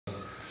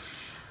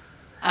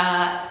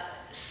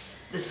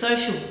The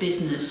social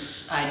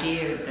business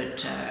idea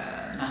that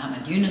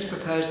Muhammad Yunus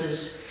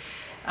proposes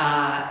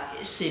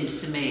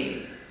seems to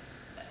me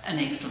an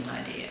excellent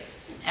idea.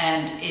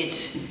 And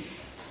it's,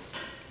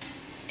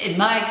 in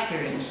my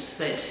experience,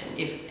 that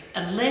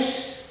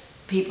unless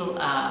people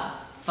are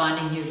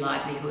finding new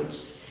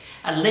livelihoods,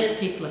 unless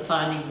people are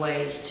finding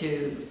ways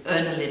to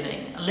earn a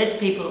living, unless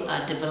people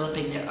are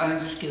developing their own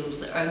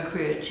skills, their own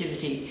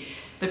creativity,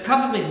 but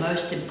probably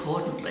most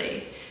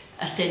importantly,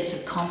 a sense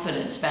of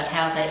confidence about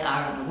how they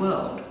are in the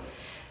world,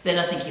 then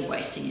I think you're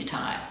wasting your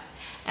time.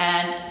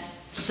 And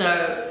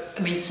so,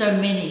 I mean, so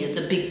many of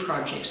the big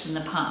projects in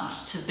the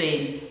past have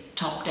been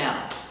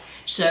top-down.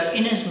 So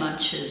in as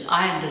much as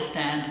I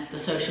understand the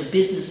social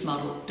business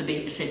model to be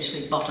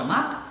essentially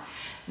bottom-up,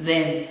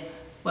 then,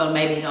 well,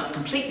 maybe not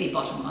completely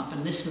bottom-up,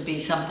 and this would be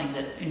something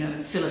that, you know,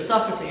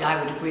 philosophically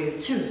I would agree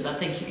with too. That I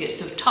think you get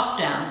sort of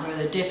top-down, where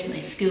there are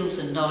definitely skills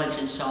and knowledge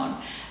and so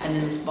on, and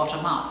then there's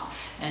bottom-up.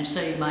 And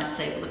so you might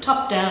say, well, the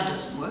top-down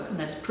doesn't work, and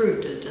that's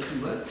proved that it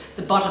doesn't work.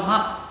 The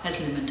bottom-up has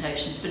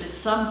limitations, but it's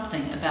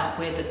something about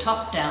where the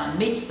top-down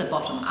meets the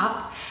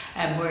bottom-up,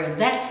 and where in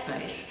that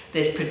space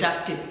there's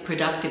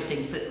productive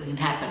things that can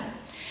happen.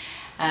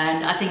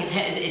 And I think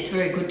it's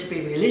very good to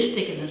be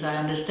realistic, and as I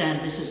understand,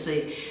 this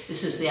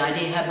is the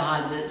idea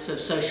behind the sort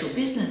of social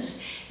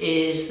business,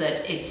 is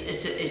that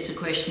it's a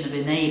question of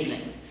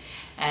enabling,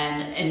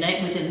 and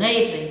with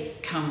enabling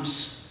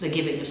comes the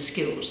giving of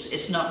skills.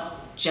 It's not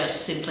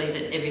just simply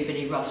that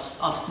everybody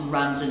offs and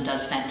runs and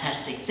does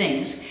fantastic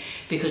things,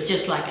 because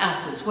just like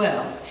us as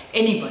well,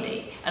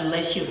 anybody,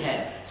 unless you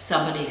have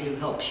somebody who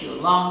helps you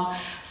along,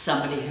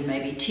 somebody who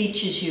maybe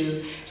teaches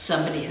you,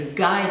 somebody who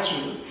guides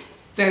you,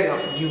 very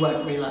often you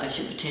won't realise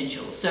your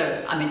potential.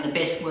 So, I mean, the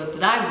best work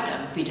that I would have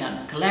done would be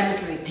done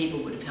collaboratively. People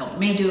would have helped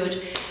me do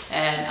it,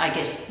 and I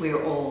guess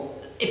we're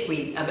all, if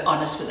we are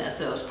honest with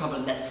ourselves,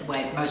 probably that's the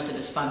way most of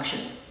us function.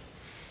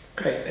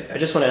 Great. I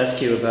just want to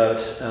ask you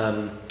about,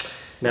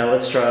 now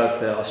let's draw out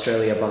the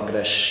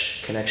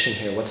Australia-Bangladesh connection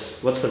here.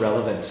 What's the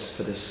relevance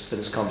for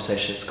this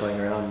conversation that's going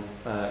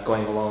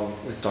along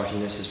with Dr.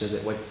 Yunus's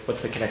visit?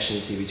 What's the connection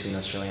you see between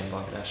Australia and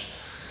Bangladesh?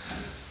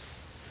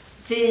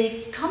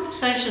 The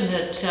conversation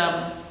that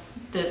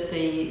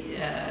the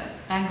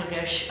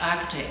Bangladesh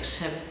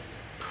Architects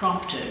have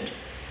prompted,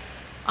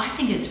 I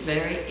think is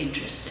very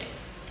interesting.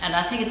 And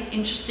I think it's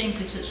interesting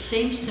because it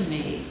seems to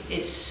me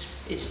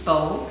it's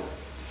bold.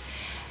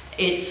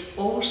 It's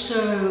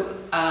also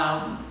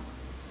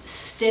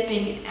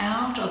stepping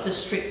out of the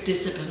strict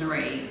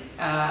disciplinary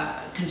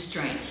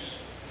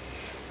constraints.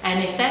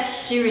 And if that's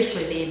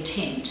seriously the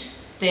intent,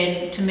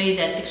 then to me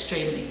that's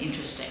extremely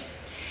interesting.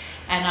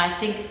 And I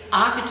think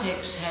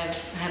architects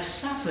have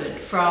suffered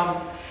from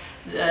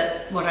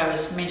what I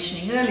was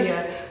mentioning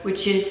earlier,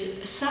 which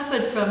is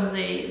suffered from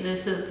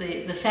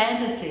the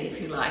fantasy,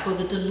 if you like, or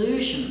the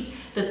delusion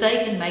that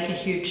they can make a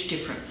huge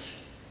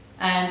difference.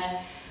 And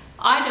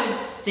I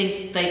don't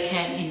think they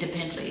can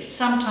independently.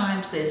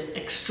 Sometimes there's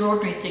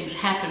extraordinary things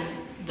happen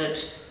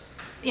that,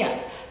 yeah,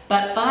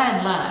 but by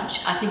and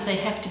large, I think they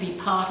have to be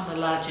part of a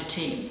larger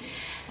team.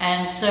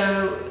 And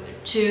so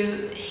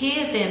to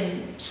hear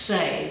them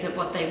say that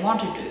what they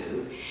want to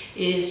do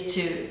is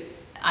to,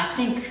 I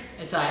think,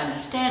 as I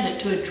understand it,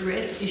 to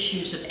address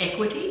issues of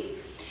equity,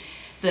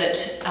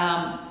 that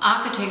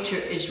architecture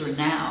is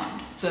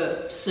renowned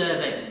for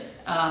serving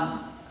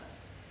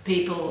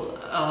people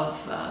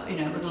of,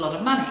 with a lot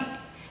of money.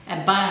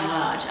 And by and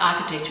large,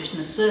 architecture is in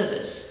the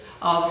service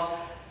of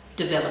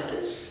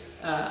developers,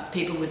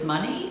 people with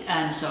money,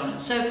 and so on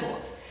and so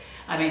forth.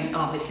 I mean,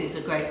 obviously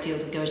there's a great deal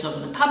that goes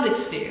on in the public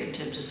sphere in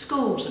terms of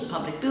schools and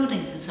public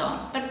buildings and so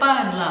on, but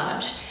by and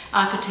large,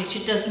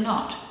 architecture does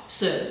not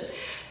serve.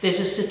 There's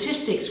a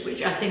statistics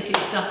which I think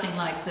is something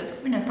like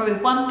probably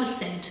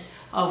 1%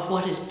 of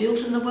what is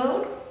built in the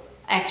world,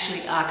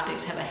 actually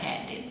architects have a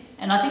hand in.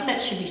 And I think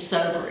that should be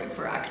sobering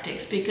for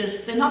architects,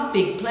 because they're not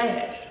big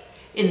players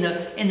in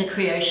the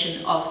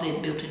creation of the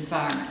built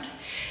environment.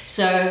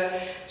 So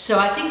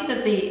I think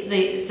that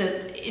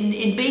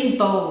in being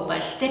bold by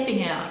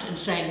stepping out and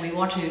saying we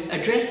want to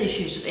address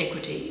issues of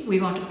equity, we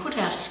want to put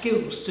our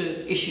skills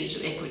to issues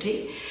of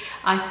equity,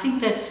 I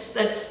think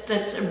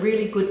that's a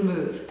really good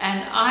move.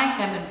 And I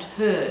haven't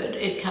heard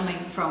it coming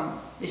from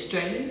the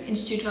Australian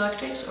Institute of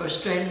Architects or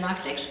Australian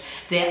architects.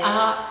 There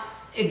are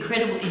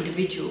incredible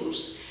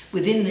individuals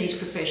within these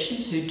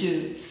professions who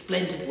do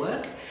splendid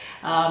work.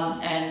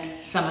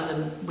 And some of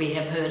them we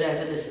have heard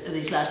over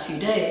these last few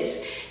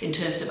days in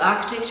terms of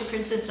architecture, for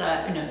instance.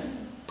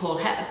 Paul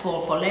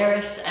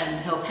Folleris and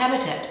Health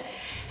Habitat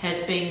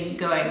has been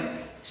going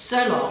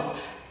so long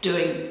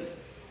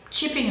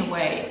chipping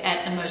away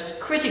at the most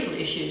critical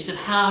issues of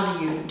how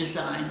do you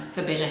design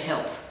for better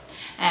health.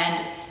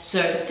 And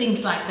so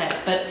things like that.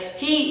 But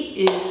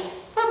he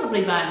is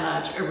probably by and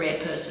large a rare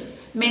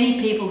person. Many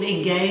people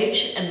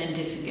engage and then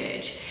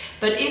disengage.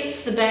 But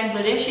if the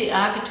Bangladeshi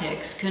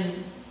architects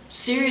can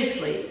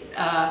seriously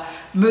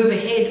move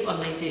ahead on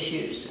these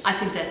issues, I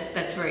think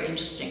that's very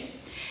interesting.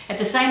 At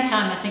the same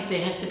time, I think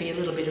there has to be a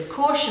little bit of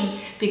caution,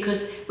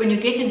 because when you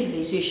get into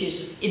these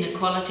issues of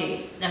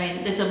inequality, I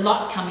mean, there's a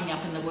lot coming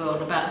up in the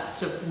world about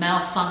sort of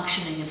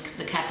malfunctioning of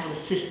the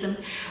capitalist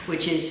system,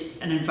 which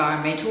is an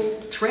environmental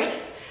threat.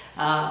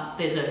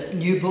 There's a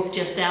new book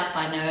just out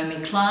by Naomi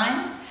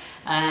Klein,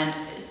 and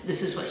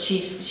this is what she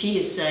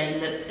is saying,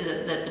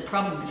 that the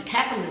problem is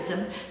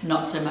capitalism,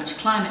 not so much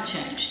climate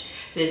change.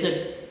 There's an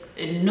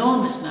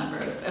enormous number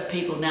of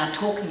people now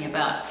talking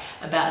about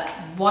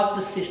what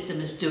the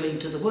system is doing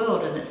to the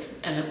world,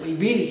 and we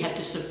really have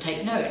to sort of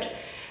take note.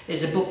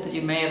 There's a book that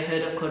you may have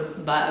heard of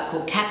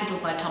called Capital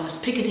by Thomas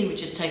Piketty,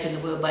 which has taken the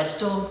world by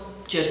storm.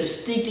 Joseph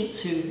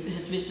Stiglitz, who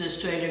has visited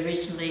Australia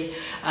recently,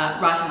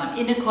 writing on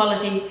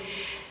inequality.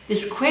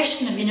 This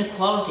question of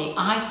inequality,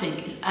 I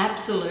think, is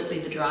absolutely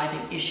the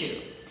driving issue.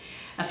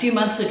 A few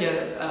months ago,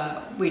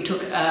 we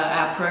took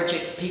our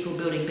project, People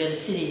Building Better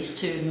Cities,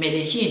 to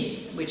Medellin,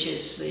 which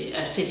is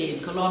a city in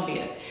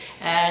Colombia.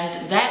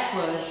 And that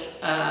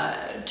was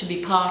to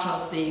be part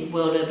of the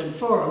World Urban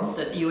Forum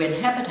that UN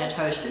Habitat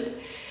hosted.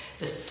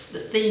 The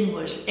theme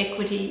was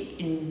equity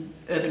in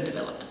urban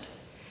development.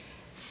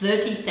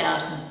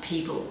 30,000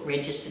 people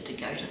registered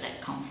to go to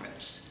that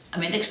conference. I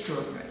mean,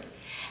 extraordinary.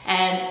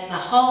 And the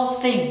whole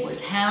thing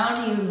was, how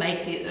do you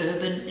make the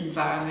urban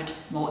environment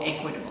more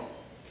equitable?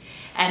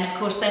 And of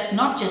course, that's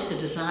not just a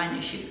design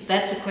issue.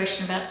 That's a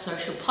question about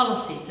social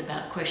policy. It's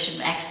about a question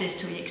of access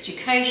to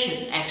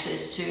education,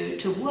 access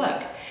to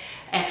work,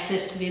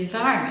 access to the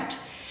environment.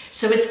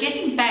 So it's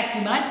getting back,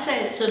 you might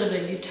say it's sort of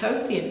a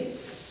utopian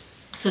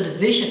sort of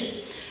vision.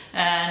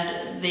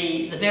 And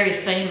the very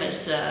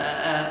famous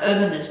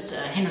urbanist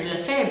Henry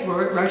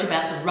Lefebvre wrote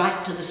about the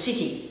right to the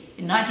city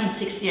in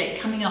 1968,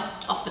 coming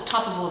off the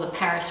top of all the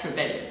Paris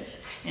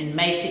rebellions in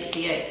May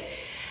 68.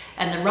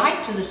 And the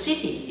right to the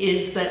city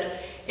is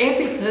that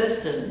every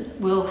person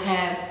will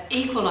have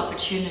equal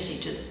opportunity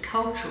to the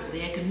cultural,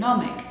 the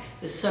economic,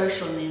 the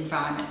social and the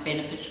environment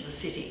benefits of the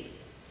city.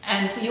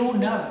 And we all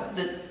know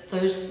that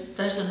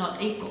those are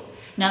not equal.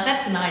 Now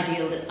that's an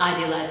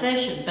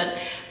idealisation, but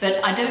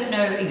I don't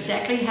know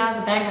exactly how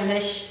the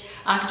Bangladesh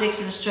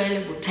Architects in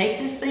Australia will take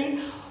this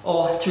thing,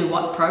 or through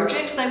what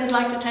projects they would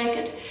like to take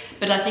it.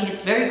 But I think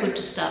it's very good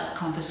to start the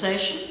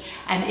conversation.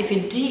 And if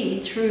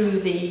indeed through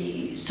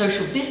the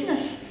social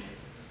business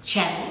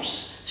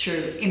channels,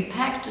 through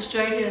Impact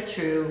Australia,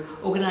 through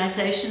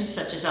organisations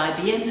such as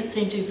IBM that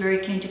seem to be very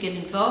keen to get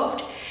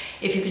involved,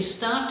 if you can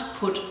start to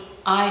put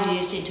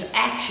ideas into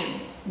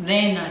action,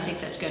 then I think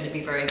that's going to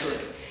be very good.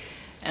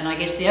 And I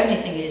guess the only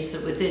thing is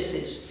that with this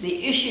is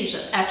the issues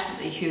are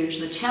absolutely huge,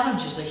 the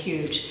challenges are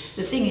huge.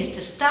 The thing is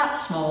to start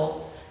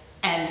small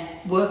and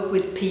work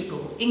with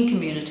people in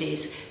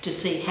communities to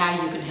see how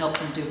you can help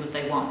them do what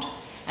they want.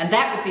 And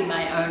that would be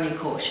my only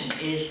caution,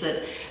 is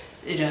that,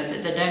 you know,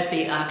 that there don't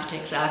be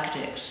architects,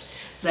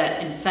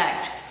 that in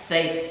fact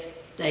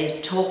they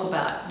talk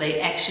about,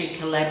 they actually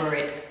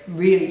collaborate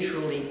really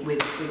truly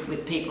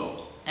with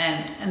people.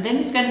 And then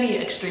it's going to be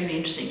extremely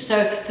interesting.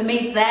 So for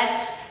me,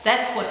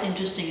 that's what's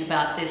interesting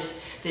about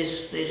these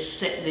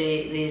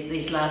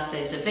last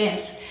days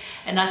events.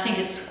 And I think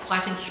it's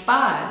quite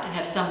inspired to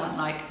have someone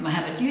like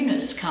Muhammad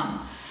Yunus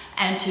come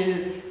and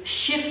to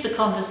shift the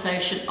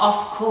conversation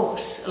off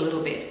course a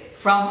little bit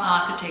from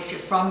architecture,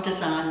 from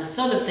design, the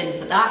sort of things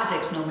that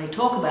architects normally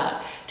talk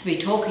about, to be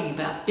talking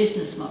about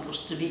business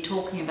models, to be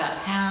talking about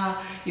how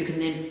you can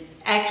then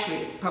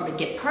actually probably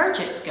get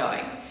projects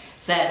going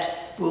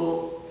that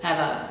will have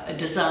a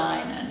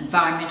design, an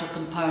environmental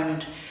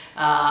component,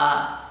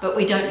 but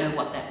we don't know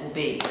what that will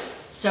be.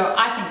 So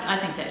I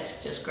think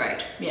that's just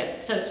great. Yeah.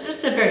 So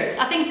it's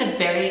I think it's a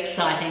very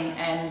exciting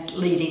and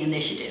leading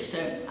initiative. So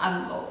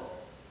I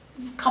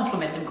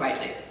compliment them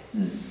greatly.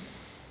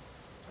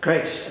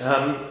 Great.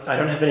 I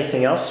don't have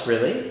anything else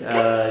really.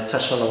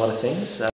 Touched on a lot of things.